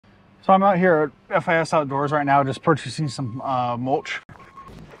So I'm out here at FIS Outdoors right now, just purchasing some mulch.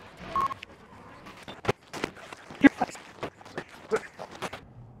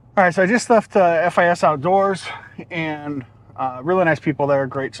 All right, so I just left FIS Outdoors, and really nice people there,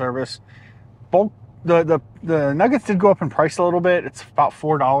 great service. Bulk the nuggets did go up in price a little bit. It's about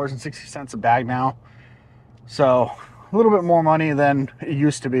 $4.60 a bag now, so a little bit more money than it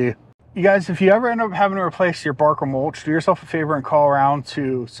used to be. You guys, if you ever end up having to replace your bark or mulch, do yourself a favor and call around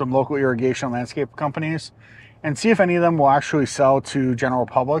to some local irrigation and landscape companies and see if any of them will actually sell to general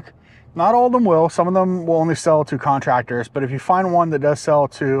public. Not all of them will. Some of them will only sell to contractors, but if you find one that does sell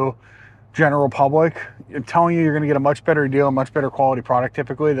to general public, I'm telling you, you're going to get a much better deal, a much better quality product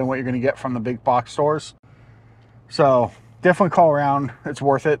typically than what you're going to get from the big box stores. So definitely call around. It's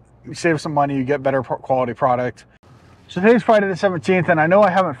worth it. You save some money, you get better quality product. So today's Friday the 17th, and I know I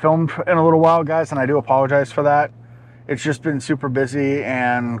haven't filmed in a little while, guys, and I do apologize for that. It's just been super busy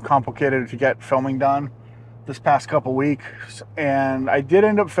and complicated to get filming done this past couple weeks. And I did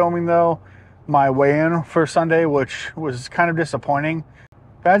end up filming, though, my weigh-in for Sunday, which was kind of disappointing.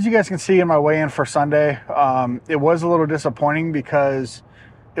 But as you guys can see in my weigh-in for Sunday, it was a little disappointing because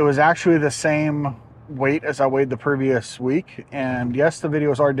it was actually the same weight as I weighed the previous week. And yes, the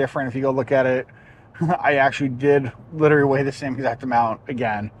videos are different. If you go look at it, I actually did literally weigh the same exact amount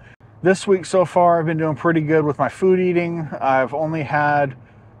again. This week so far, I've been doing pretty good with my food eating. I've only had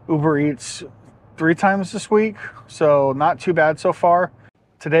Uber Eats 3 times this week, so not too bad so far.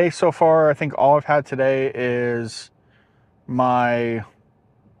 Today so far, I think all I've had today is my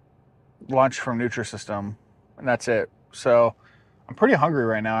lunch from Nutrisystem, and that's it. So I'm pretty hungry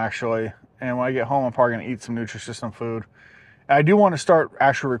right now, actually. And when I get home, I'm probably gonna eat some Nutrisystem food. I do want to start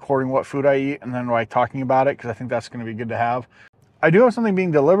actually recording what food I eat and then like talking about it, because I think that's going to be good to have. I do have something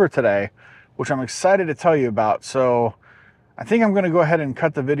being delivered today, which I'm excited to tell you about. So I think I'm going to go ahead and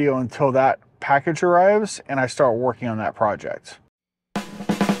cut the video until that package arrives and I start working on that project.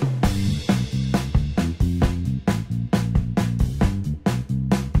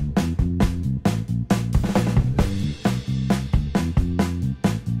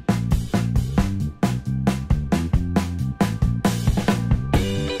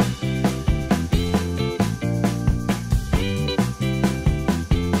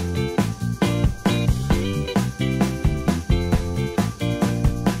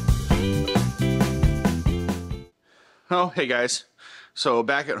 Oh, hey guys. So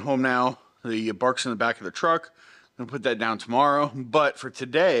back at home now, the bark's in the back of the truck. I'm gonna put that down tomorrow. But for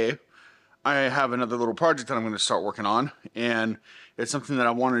today, I have another little project that I'm gonna start working on. And it's something that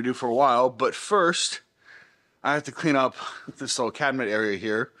I wanted to do for a while. But first, I have to clean up this little cabinet area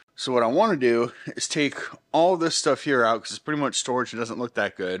here. So what I wanna do is take all this stuff here out, because it's pretty much storage. It doesn't look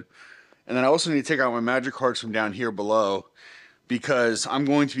that good. And then I also need to take out my magic cards from down here below, because I'm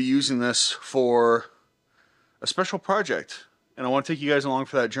going to be using this for a special project, and I want to take you guys along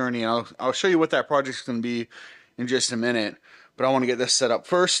for that journey. I'll show you what that project's going to be in just a minute, but I want to get this set up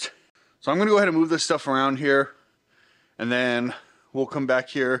first. So I'm going to go ahead and move this stuff around here, and then we'll come back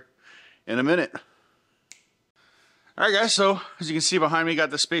here in a minute. Alright guys, so as you can see behind me, got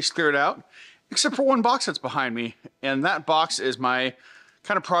the space cleared out, except for one box that's behind me, and that box is my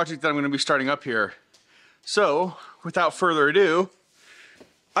kind of project that I'm going to be starting up here. So without further ado,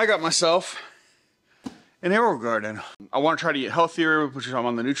 I got myself an AeroGarden. I want to try to get healthier, which is I'm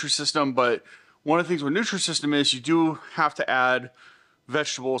on the Nutrisystem, but one of the things with Nutrisystem is you do have to add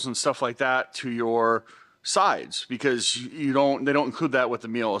vegetables and stuff like that to your sides, because they don't include that with the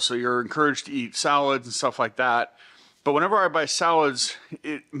meal. So you're encouraged to eat salads and stuff like that. But whenever I buy salads,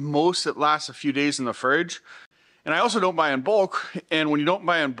 it lasts a few days in the fridge. And I also don't buy in bulk, and when you don't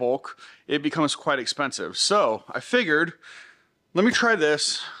buy in bulk, it becomes quite expensive. So I figured, let me try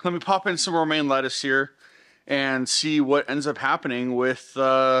this. Let me pop in some romaine lettuce here and see what ends up happening with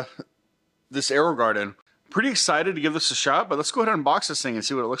this AeroGarden. Pretty excited to give this a shot, but let's go ahead and unbox this thing and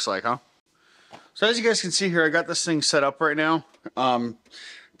see what it looks like, huh? So as you guys can see here, I got this thing set up right now.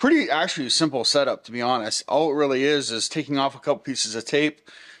 Pretty actually simple setup, to be honest. All it really is taking off a couple pieces of tape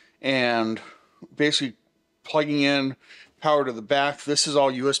and basically plugging in power to the back. This is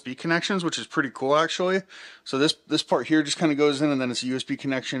all USB connections, which is pretty cool actually. So this part here just kind of goes in, and then it's a USB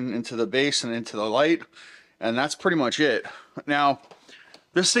connection into the base and into the light. And that's pretty much it. Now,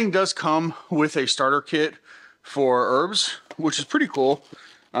 this thing does come with a starter kit for herbs, which is pretty cool.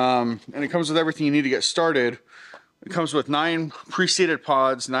 And it comes with everything you need to get started. It comes with 9 pre-seeded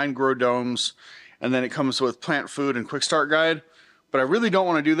pods, 9 grow domes, and then it comes with plant food and quick start guide. But I really don't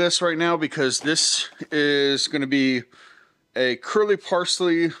want to do this right now, because this is going to be a curly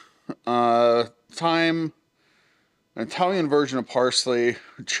parsley, thyme, an Italian version of parsley,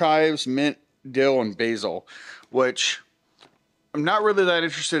 chives, mint, dill, and basil, which I'm not really that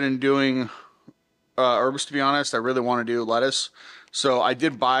interested in doing herbs, to be honest. I really want to do lettuce. So I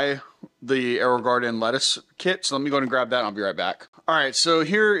did buy the AeroGarden lettuce kit. So let me go and grab that and I'll be right back. All right, so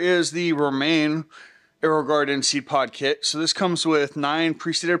here is the Romaine AeroGarden seed pod kit. So this comes with 9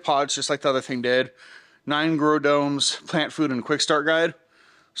 pre-seeded pods, just like the other thing did. 9 grow domes, plant food, and quick start guide.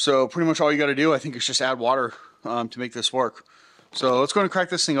 So pretty much all you got to do, I think, is just add water to make this work. So let's go and crack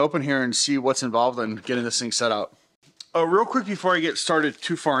this thing open here and see what's involved in getting this thing set up. Real quick before I get started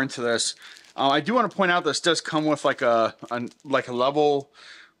too far into this, I do want to point out this does come with like a level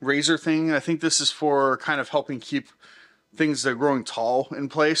razor thing. I think this is for kind of helping keep things that are growing tall in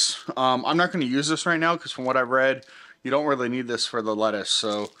place. I'm not going to use this right now because from what I've read, you don't really need this for the lettuce.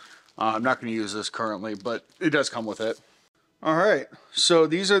 So I'm not going to use this currently, but it does come with it. All right, so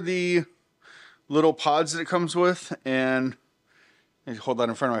these are the little pods that it comes with, and I hold that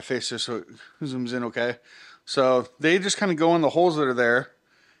in front of my face just so it zooms in okay. So they just kind of go in the holes that are there,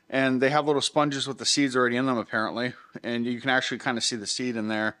 and they have little sponges with the seeds already in them apparently, and you can actually kind of see the seed in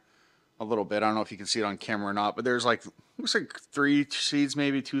there a little bit. I don't know if you can see it on camera or not, but there's like, looks like 3 seeds,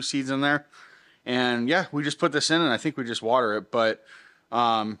 maybe 2 seeds in there. And yeah, we just put this in and I think we just water it, but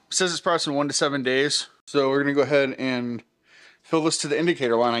it says it sprouts in 1 to 7 days. So we're gonna go ahead and fill this to the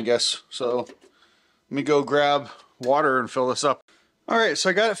indicator line, I guess. So let me go grab water and fill this up. All right, so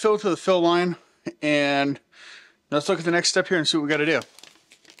I got it filled to the fill line, and let's look at the next step here and see what we got to do.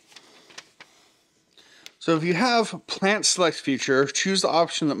 So if you have plant select feature, choose the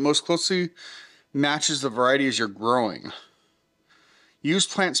option that most closely matches the varieties you're growing. Use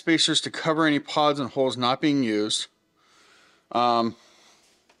plant spacers to cover any pods and holes not being used. Did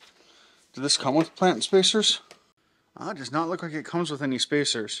this come with plant spacers? It does not look like it comes with any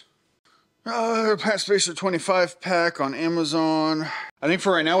spacers. Plant spacer 25 pack on Amazon. I think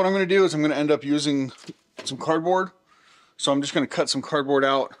for right now what I'm going to do is I'm going to end up using some cardboard. So I'm just going to cut some cardboard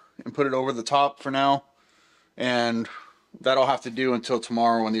out and put it over the top for now. And that I'll have to do until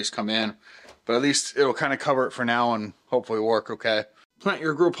tomorrow when these come in. But at least it'll kind of cover it for now and hopefully work okay. Plant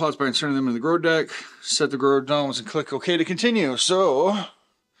your grow pods by inserting them in the grow deck. Set the grow domes and click OK to continue. So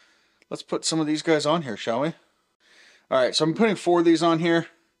let's put some of these guys on here, shall we? Alright, so I'm putting 4 of these on here.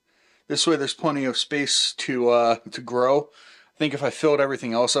 This way there's plenty of space to grow. I think if I filled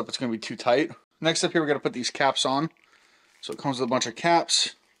everything else up, it's going to be too tight. Next up here, we're going to put these caps on. So it comes with a bunch of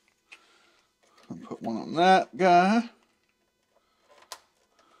caps. I'll put one on that guy.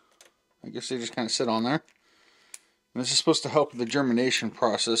 I guess they just kind of sit on there. And this is supposed to help with the germination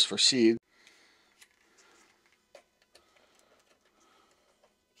process for seed.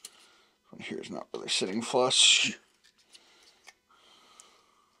 Here's not really sitting flush.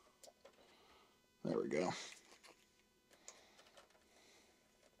 There we go.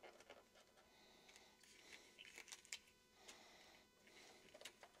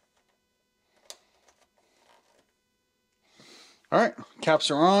 All right, caps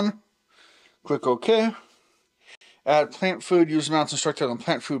are on. Click OK. Add plant food. Use amounts instructed on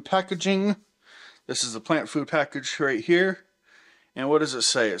plant food packaging. This is the plant food package right here. And what does it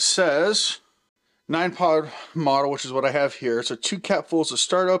say? It says 9 pod model, which is what I have here. So 2 capfuls of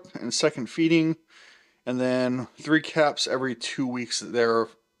startup and second feeding, and then 3 caps every 2 weeks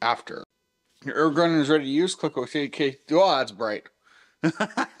thereafter. Your AeroGarden is ready to use. Click OK. Oh, that's bright.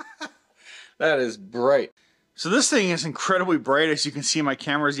 That is bright. So this thing is incredibly bright. As you can see, my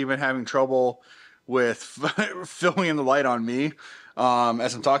camera's even having trouble with filling in the light on me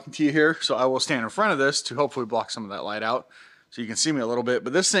as I'm talking to you here. So I will stand in front of this to hopefully block some of that light out so you can see me a little bit.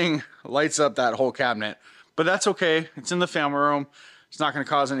 But this thing lights up that whole cabinet. But that's okay. It's in the family room. It's not going to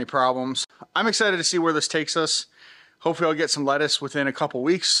cause any problems. I'm excited to see where this takes us. Hopefully I'll get some lettuce within a couple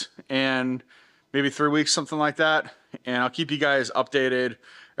weeks and maybe 3 weeks, something like that. And I'll keep you guys updated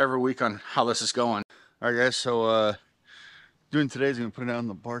every week on how this is going. All right, guys, so doing today is going to put it down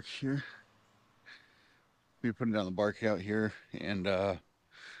the bark here. We're putting down the bark out here, and let's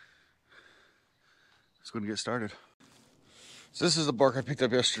go and get started. So this is the bark I picked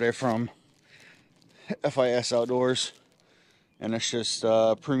up yesterday from FIS Outdoors, and it's just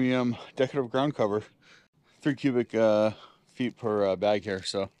premium decorative ground cover, 3 cubic feet per bag here.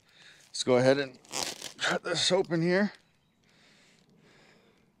 So let's go ahead and cut this open here.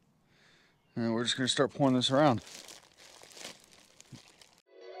 And we're just going to start pouring this around.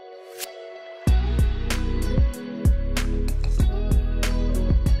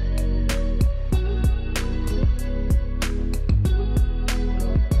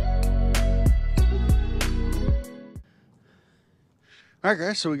 Alright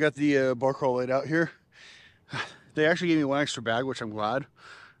guys, so we got the bark all laid out here. they actually gave me one extra bag, which I'm glad,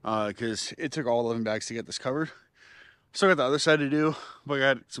 because it took all 11 bags to get this covered. Still got the other side to do, but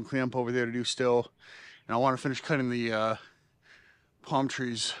I got some cleanup over there to do still. And I want to finish cutting the palm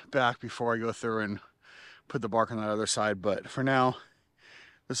trees back before I go through and put the bark on that other side. But for now,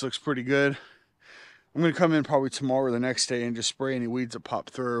 this looks pretty good. I'm going to come in probably tomorrow or the next day and just spray any weeds that pop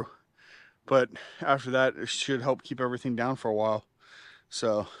through. But after that, it should help keep everything down for a while.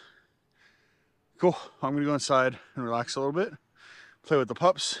 So, cool. I'm going to go inside and relax a little bit, play with the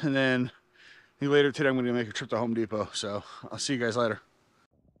pups, and then later today I'm going to make a trip to Home Depot. So, I'll see you guys later.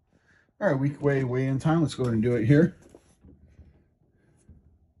 All right, week weigh-in time. Let's go ahead and do it here.